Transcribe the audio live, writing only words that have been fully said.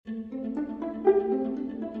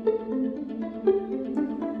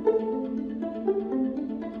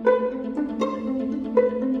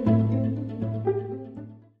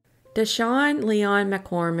Deshaun Leon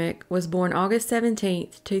McCormick was born August 17,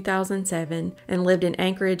 2007, and lived in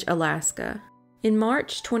Anchorage, Alaska. In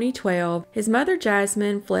March 2012, his mother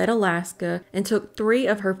Jasmine fled Alaska and took 3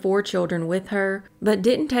 of her 4 children with her, but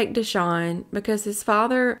didn't take Deshaun because his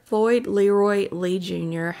father, Floyd Leroy Lee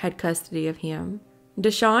Jr., had custody of him.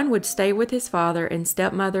 Deshaun would stay with his father and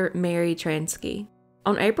stepmother Mary Transky.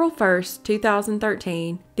 On April 1,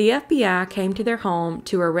 2013, the FBI came to their home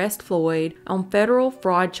to arrest Floyd on federal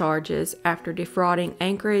fraud charges after defrauding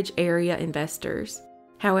Anchorage area investors.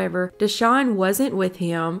 However, Deshaun wasn't with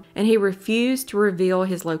him, and he refused to reveal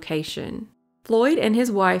his location. Floyd and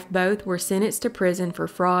his wife both were sentenced to prison for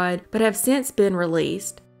fraud, but have since been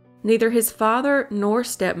released. Neither his father nor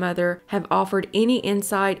stepmother have offered any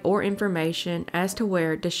insight or information as to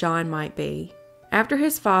where Deshaun might be. After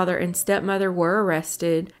his father and stepmother were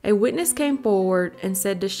arrested, a witness came forward and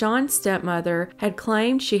said Deshaun's stepmother had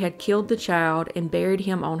claimed she had killed the child and buried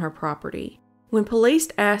him on her property. When police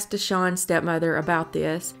asked Deshaun's stepmother about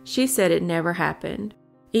this, she said it never happened.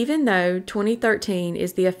 Even though 2013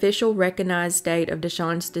 is the official recognized date of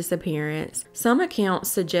Deshaun's disappearance, some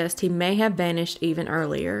accounts suggest he may have vanished even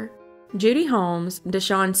earlier. Judy Holmes,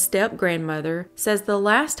 Deshaun's step-grandmother, says the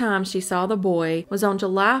last time she saw the boy was on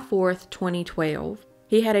July 4, 2012.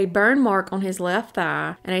 He had a burn mark on his left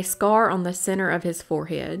thigh and a scar on the center of his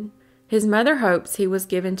forehead. His mother hopes he was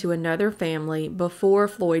given to another family before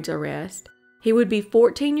Floyd's arrest. He would be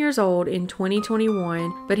 14 years old in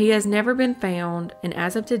 2021, but he has never been found, and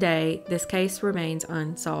as of today, this case remains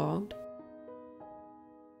unsolved.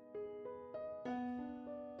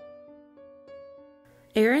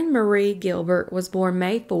 Erin Marie Gilbert was born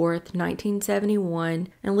May 4, 1971,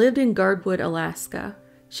 and lived in Girdwood, Alaska.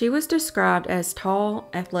 She was described as tall,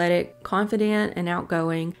 athletic, confident, and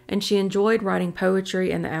outgoing, and she enjoyed writing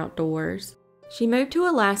poetry and the outdoors. She moved to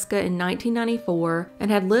Alaska in 1994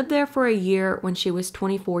 and had lived there for a year when she was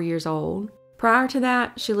 24 years old. Prior to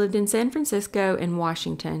that, she lived in San Francisco and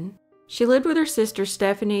Washington. She lived with her sister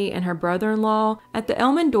Stephanie and her brother-in-law at the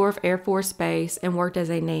Elmendorf Air Force Base and worked as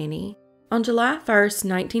a nanny. On July 1,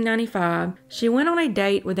 1995, she went on a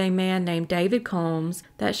date with a man named David Combs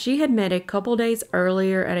that she had met a couple days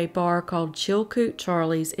earlier at a bar called Chilkoot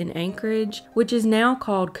Charlie's in Anchorage, which is now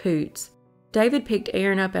called Coots. David picked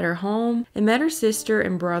Erin up at her home and met her sister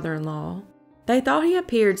and brother-in-law. They thought he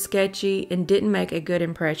appeared sketchy and didn't make a good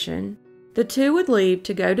impression. The two would leave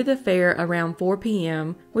to go to the fair around 4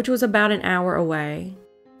 p.m., which was about an hour away.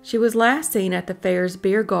 She was last seen at the fair's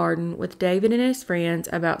beer garden with David and his friends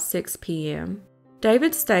about 6 p.m.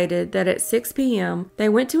 David stated that at 6 p.m. they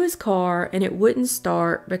went to his car and it wouldn't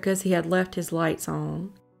start because he had left his lights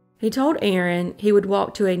on. He told Erin he would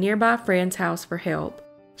walk to a nearby friend's house for help.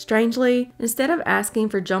 Strangely, instead of asking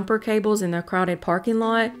for jumper cables in the crowded parking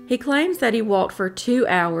lot, he claims that he walked for 2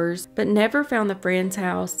 hours but never found the friend's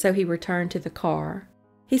house, so he returned to the car.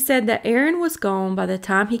 He said that Erin was gone by the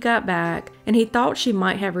time he got back, and he thought she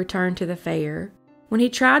might have returned to the fair. When he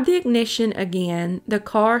tried the ignition again, the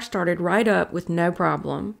car started right up with no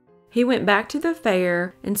problem. He went back to the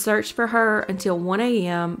fair and searched for her until 1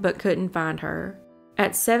 a.m. but couldn't find her.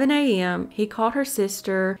 At 7 a.m., he called her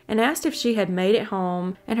sister and asked if she had made it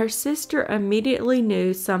home, and her sister immediately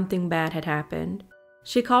knew something bad had happened.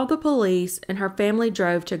 She called the police, and her family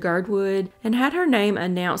drove to Girdwood and had her name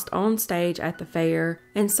announced on stage at the fair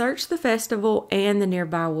and searched the festival and the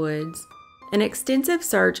nearby woods. An extensive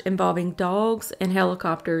search involving dogs and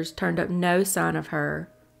helicopters turned up no sign of her.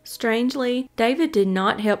 Strangely, David did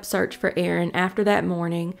not help search for Erin after that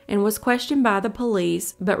morning and was questioned by the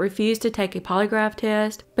police but refused to take a polygraph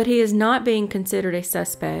test, but he is not being considered a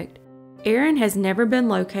suspect. Erin has never been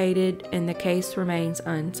located and the case remains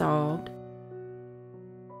unsolved.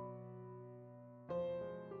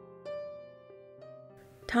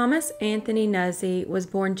 Thomas Anthony Nuzzi was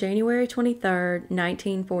born January 23,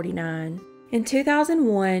 1949. In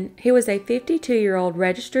 2001, he was a 52-year-old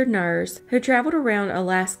registered nurse who traveled around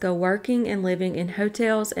Alaska working and living in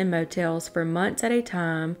hotels and motels for months at a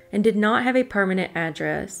time and did not have a permanent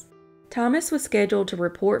address. Thomas was scheduled to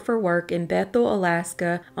report for work in Bethel,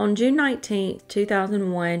 Alaska on June 19,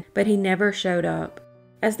 2001, but he never showed up.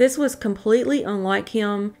 As this was completely unlike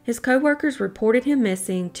him, his co-workers reported him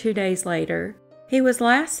missing 2 days later. He was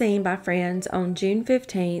last seen by friends on June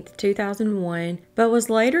 15, 2001, but was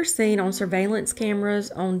later seen on surveillance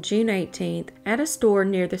cameras on June 18th at a store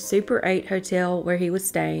near the Super 8 hotel where he was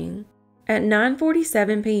staying. At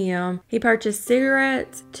 9:47 p.m., he purchased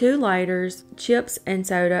cigarettes, 2 lighters, chips, and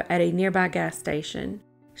soda at a nearby gas station.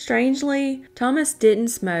 Strangely, Thomas didn't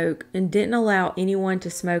smoke and didn't allow anyone to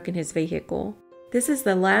smoke in his vehicle. This is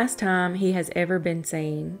the last time he has ever been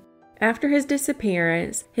seen. After his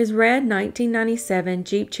disappearance, his red 1997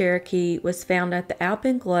 Jeep Cherokee was found at the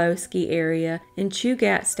Alpenglow ski area in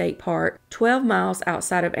Chugach State Park, 12 miles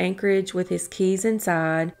outside of Anchorage, with his keys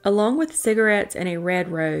inside, along with cigarettes and a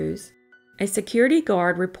red rose. A security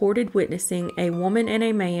guard reported witnessing a woman and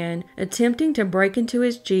a man attempting to break into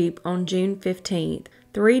his Jeep on June 15th,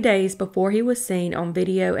 3 days before he was seen on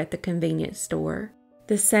video at the convenience store.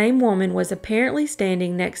 The same woman was apparently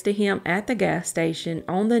standing next to him at the gas station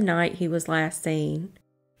on the night he was last seen.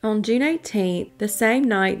 On June 18th, the same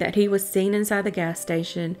night that he was seen inside the gas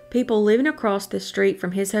station, people living across the street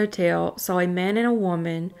from his hotel saw a man and a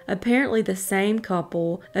woman, apparently the same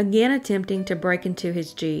couple, again attempting to break into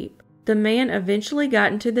his Jeep. The man eventually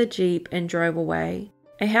got into the Jeep and drove away.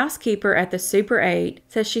 A housekeeper at the Super 8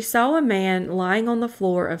 says she saw a man lying on the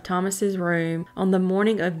floor of Thomas's room on the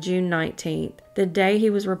morning of June 19th, the day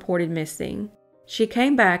he was reported missing. She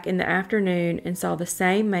came back in the afternoon and saw the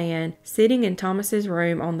same man sitting in Thomas's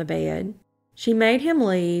room on the bed. She made him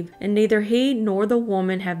leave, and neither he nor the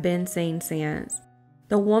woman have been seen since.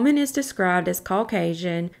 The woman is described as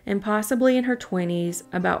Caucasian and possibly in her 20s,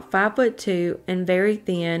 about 5'2" and very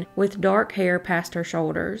thin, with dark hair past her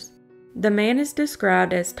shoulders. The man is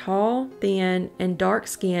described as tall, thin, and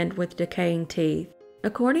dark-skinned with decaying teeth.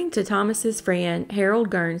 According to Thomas's friend, Harold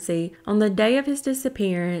Guernsey, on the day of his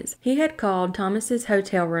disappearance, he had called Thomas's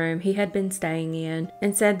hotel room he had been staying in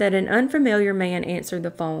and said that an unfamiliar man answered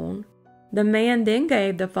the phone. The man then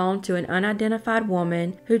gave the phone to an unidentified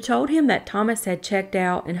woman who told him that Thomas had checked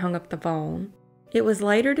out and hung up the phone. It was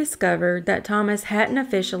later discovered that Thomas hadn't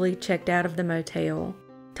officially checked out of the motel.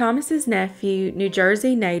 Thomas's nephew, New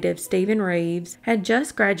Jersey native Stephen Reeves, had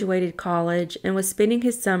just graduated college and was spending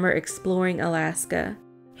his summer exploring Alaska.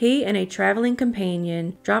 He and a traveling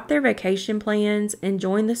companion dropped their vacation plans and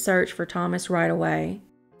joined the search for Thomas right away.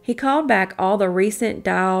 He called back all the recent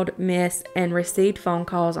dialed, missed, and received phone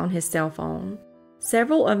calls on his cell phone.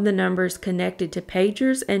 Several of the numbers connected to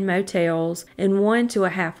pagers and motels, and one to a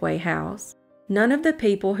halfway house. None of the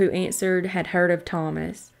people who answered had heard of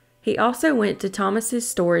Thomas. He also went to Thomas's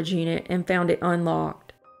storage unit and found it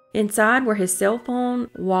unlocked. Inside were his cell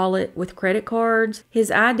phone, wallet with credit cards,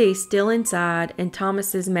 his ID still inside, and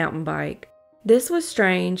Thomas's mountain bike. This was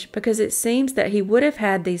strange because it seems that he would have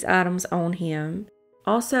had these items on him.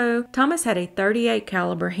 Also, Thomas had a .38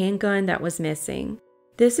 caliber handgun that was missing.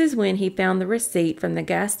 This is when he found the receipt from the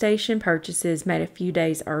gas station purchases made a few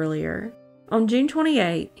days earlier. On June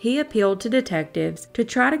 28, he appealed to detectives to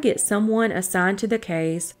try to get someone assigned to the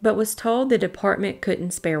case, but was told the department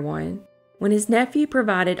couldn't spare one. When his nephew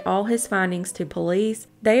provided all his findings to police,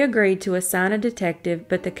 they agreed to assign a detective,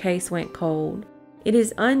 but the case went cold. It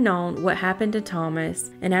is unknown what happened to Thomas,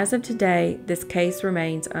 and as of today, this case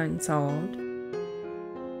remains unsolved.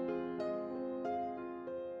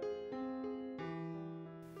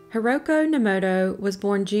 Hiroko Nemoto was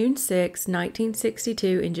born June 6,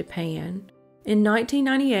 1962 in Japan. In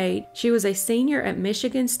 1998, she was a senior at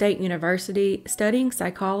Michigan State University studying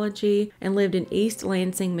psychology and lived in East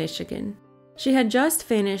Lansing, Michigan. She had just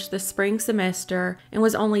finished the spring semester and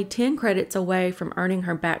was only 10 credits away from earning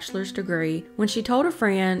her bachelor's degree when she told a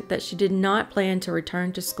friend that she did not plan to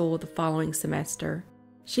return to school the following semester.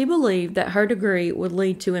 She believed that her degree would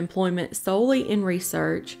lead to employment solely in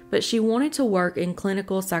research, but she wanted to work in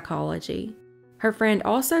clinical psychology. Her friend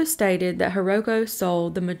also stated that Hiroko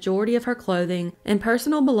sold the majority of her clothing and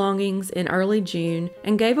personal belongings in early June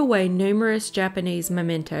and gave away numerous Japanese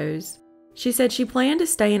mementos. She said she planned to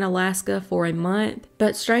stay in Alaska for a month,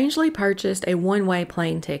 but strangely purchased a one-way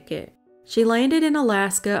plane ticket. She landed in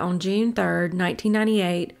Alaska on June 3,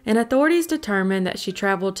 1998, and authorities determined that she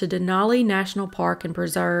traveled to Denali National Park and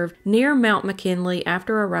Preserve near Mount McKinley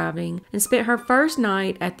after arriving and spent her first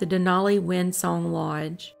night at the Denali Windsong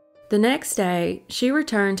Lodge. The next day, she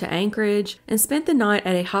returned to Anchorage and spent the night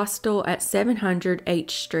at a hostel at 700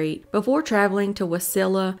 H Street before traveling to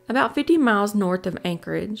Wasilla, about 50 miles north of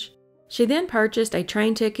Anchorage. She then purchased a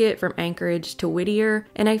train ticket from Anchorage to Whittier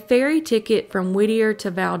and a ferry ticket from Whittier to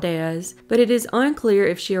Valdez, but it is unclear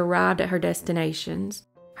if she arrived at her destinations.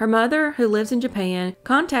 Her mother, who lives in Japan,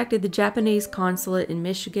 contacted the Japanese consulate in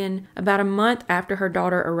Michigan about a month after her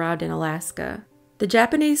daughter arrived in Alaska. The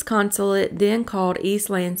Japanese consulate then called East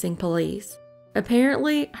Lansing police.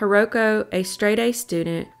 Apparently, Hiroko, a straight-A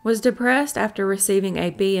student, was depressed after receiving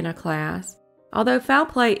a B in a class. Although foul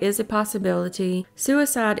play is a possibility,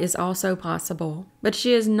 suicide is also possible, but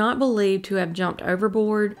she is not believed to have jumped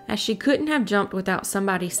overboard, as she couldn't have jumped without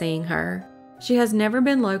somebody seeing her. She has never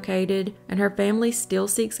been located, and her family still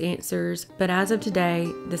seeks answers, but as of today,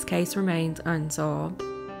 this case remains unsolved.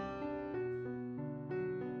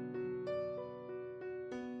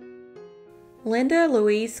 Linda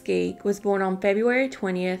Louise Skeek was born on February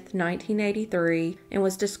 20th, 1983, and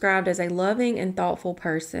was described as a loving and thoughtful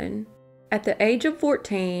person. At the age of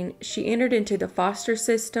 14, she entered into the foster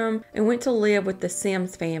system and went to live with the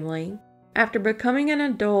Sims family. After becoming an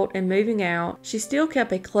adult and moving out, she still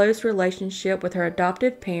kept a close relationship with her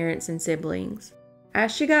adoptive parents and siblings.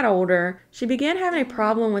 As she got older, she began having a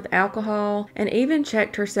problem with alcohol and even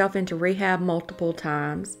checked herself into rehab multiple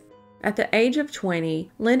times. At the age of 20,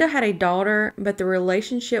 Linda had a daughter, but the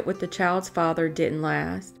relationship with the child's father didn't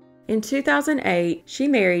last. In 2008, she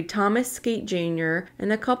married Thomas Skeek Jr., and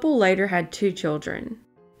the couple later had 2 children.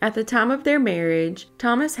 At the time of their marriage,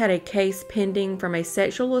 Thomas had a case pending from a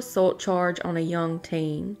sexual assault charge on a young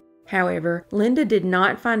teen. However, Linda did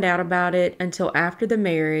not find out about it until after the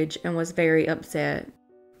marriage and was very upset.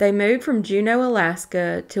 They moved from Juneau,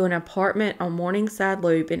 Alaska to an apartment on Morningside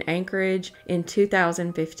Loop in Anchorage in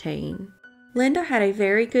 2015. Linda had a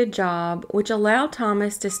very good job, which allowed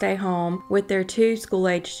Thomas to stay home with their 2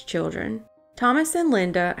 school-aged children. Thomas and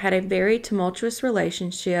Linda had a very tumultuous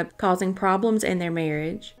relationship, causing problems in their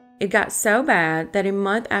marriage. It got so bad that a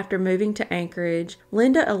month after moving to Anchorage,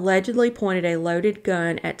 Linda allegedly pointed a loaded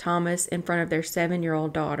gun at Thomas in front of their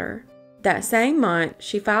 7-year-old daughter. That same month,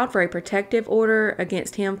 she filed for a protective order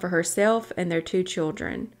against him for herself and their 2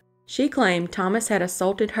 children. She claimed Thomas had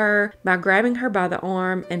assaulted her by grabbing her by the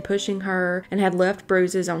arm and pushing her and had left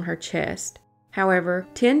bruises on her chest. However,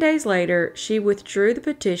 10 days later, she withdrew the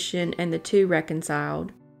petition and the 2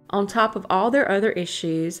 reconciled. On top of all their other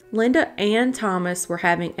issues, Linda and Thomas were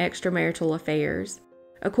having extramarital affairs.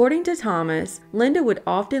 According to Thomas, Linda would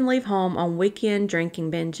often leave home on weekend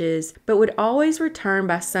drinking binges, but would always return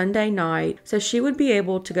by Sunday night so she would be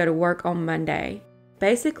able to go to work on Monday,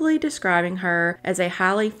 basically describing her as a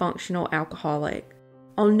highly functional alcoholic.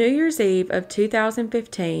 On New Year's Eve of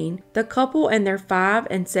 2015, the couple and their 5-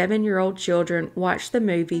 and 7-year-old children watched the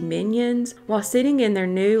movie Minions while sitting in their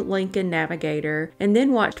new Lincoln Navigator and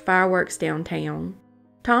then watched fireworks downtown.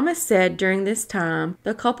 Thomas said during this time,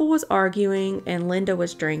 the couple was arguing and Linda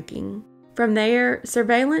was drinking. From there,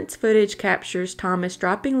 surveillance footage captures Thomas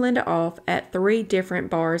dropping Linda off at 3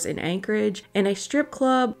 different bars in Anchorage and a strip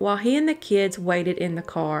club while he and the kids waited in the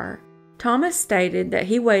car. Thomas stated that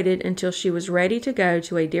he waited until she was ready to go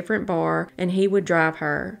to a different bar and he would drive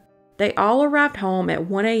her. They all arrived home at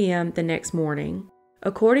 1 a.m. the next morning.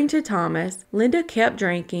 According to Thomas, Linda kept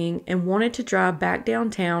drinking and wanted to drive back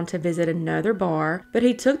downtown to visit another bar, but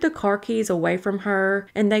he took the car keys away from her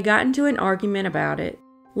and they got into an argument about it.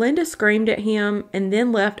 Linda screamed at him and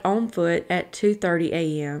then left on foot at 2:30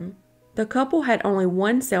 a.m. The couple had only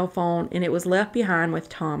 1 cell phone and it was left behind with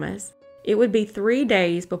Thomas. It would be 3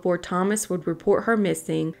 days before Thomas would report her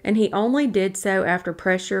missing, and he only did so after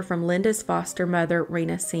pressure from Linda's foster mother,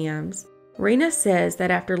 Rena Sims. Rena says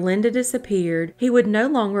that after Linda disappeared, he would no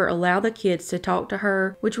longer allow the kids to talk to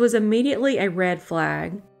her, which was immediately a red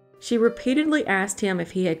flag. She repeatedly asked him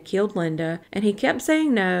if he had killed Linda, and he kept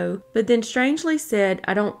saying no, but then strangely said,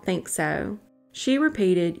 "I don't think so." She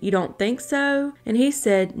repeated, "You don't think so?" And he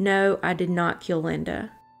said, "No, I did not kill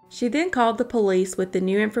Linda." She then called the police with the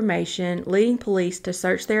new information, leading police to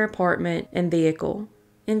search their apartment and vehicle.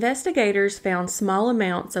 Investigators found small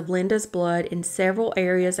amounts of Linda's blood in several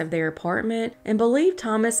areas of their apartment and believed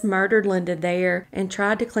Thomas murdered Linda there and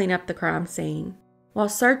tried to clean up the crime scene. While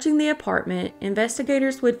searching the apartment,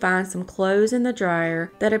 investigators would find some clothes in the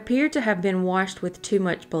dryer that appeared to have been washed with too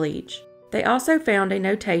much bleach. They also found a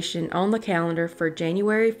notation on the calendar for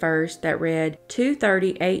January 1st that read,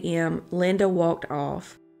 2:30 a.m. Linda walked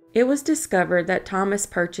off. It was discovered that Thomas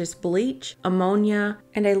purchased bleach, ammonia,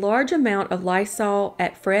 and a large amount of Lysol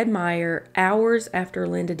at Fred Meyer hours after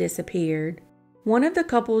Linda disappeared. One of the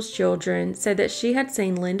couple's children said that she had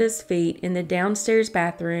seen Linda's feet in the downstairs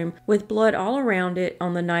bathroom with blood all around it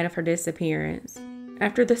on the night of her disappearance.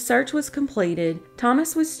 After the search was completed,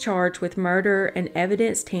 Thomas was charged with murder and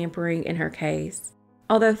evidence tampering in her case.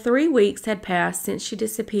 Although 3 weeks had passed since she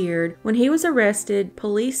disappeared, when he was arrested,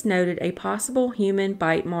 police noted a possible human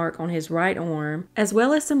bite mark on his right arm, as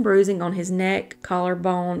well as some bruising on his neck,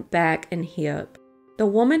 collarbone, back, and hip. The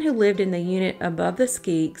woman who lived in the unit above the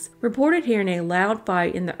Skeeks reported hearing a loud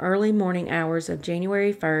fight in the early morning hours of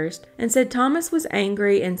January 1st and said Thomas was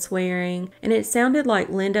angry and swearing, and it sounded like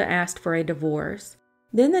Linda asked for a divorce.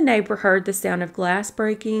 Then the neighbor heard the sound of glass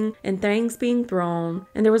breaking and things being thrown,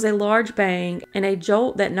 and there was a large bang and a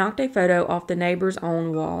jolt that knocked a photo off the neighbor's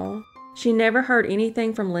own wall. She never heard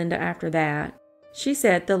anything from Linda after that. She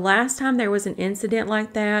said the last time there was an incident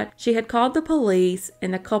like that, she had called the police,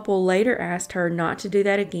 and the couple later asked her not to do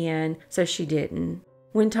that again, so she didn't.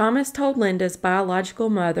 When Thomas told Linda's biological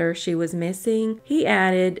mother she was missing, he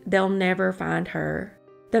added, "They'll never find her."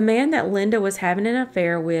 The man that Linda was having an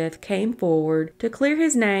affair with came forward to clear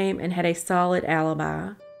his name and had a solid alibi.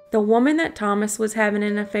 The woman that Thomas was having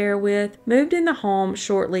an affair with moved in the home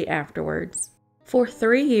shortly afterwards. For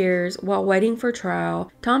 3 years, while waiting for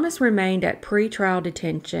trial, Thomas remained at pre-trial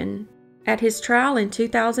detention. At his trial in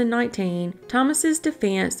 2019, Thomas's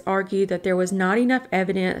defense argued that there was not enough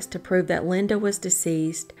evidence to prove that Linda was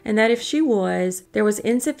deceased, and that if she was, there was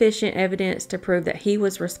insufficient evidence to prove that he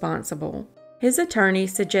was responsible. His attorney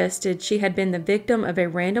suggested she had been the victim of a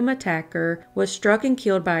random attacker, was struck and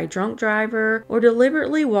killed by a drunk driver, or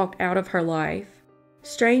deliberately walked out of her life.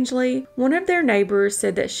 Strangely, one of their neighbors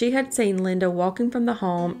said that she had seen Linda walking from the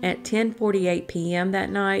home at 10:48 p.m.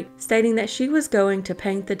 that night, stating that she was going to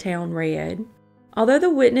paint the town red. Although the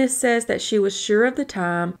witness says that she was sure of the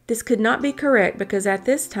time, this could not be correct because at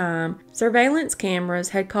this time, surveillance cameras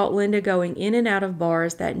had caught Linda going in and out of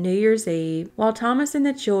bars that New Year's Eve, while Thomas and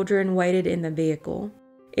the children waited in the vehicle.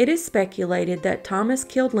 It is speculated that Thomas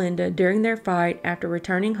killed Linda during their fight after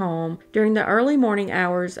returning home during the early morning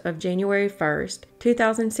hours of January 1st,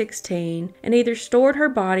 2016, and either stored her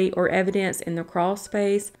body or evidence in the crawl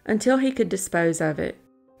space until he could dispose of it.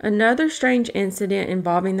 Another strange incident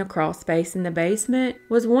involving the crawl space in the basement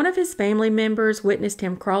was one of his family members witnessed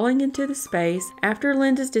him crawling into the space after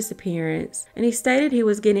Linda's disappearance, and he stated he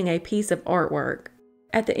was getting a piece of artwork.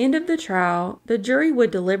 At the end of the trial, the jury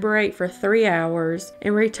would deliberate for 3 hours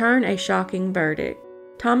and return a shocking verdict.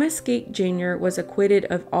 Thomas Skeek Jr. was acquitted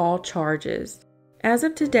of all charges. As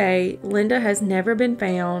of today, Linda has never been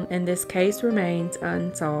found and this case remains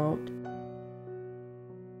unsolved.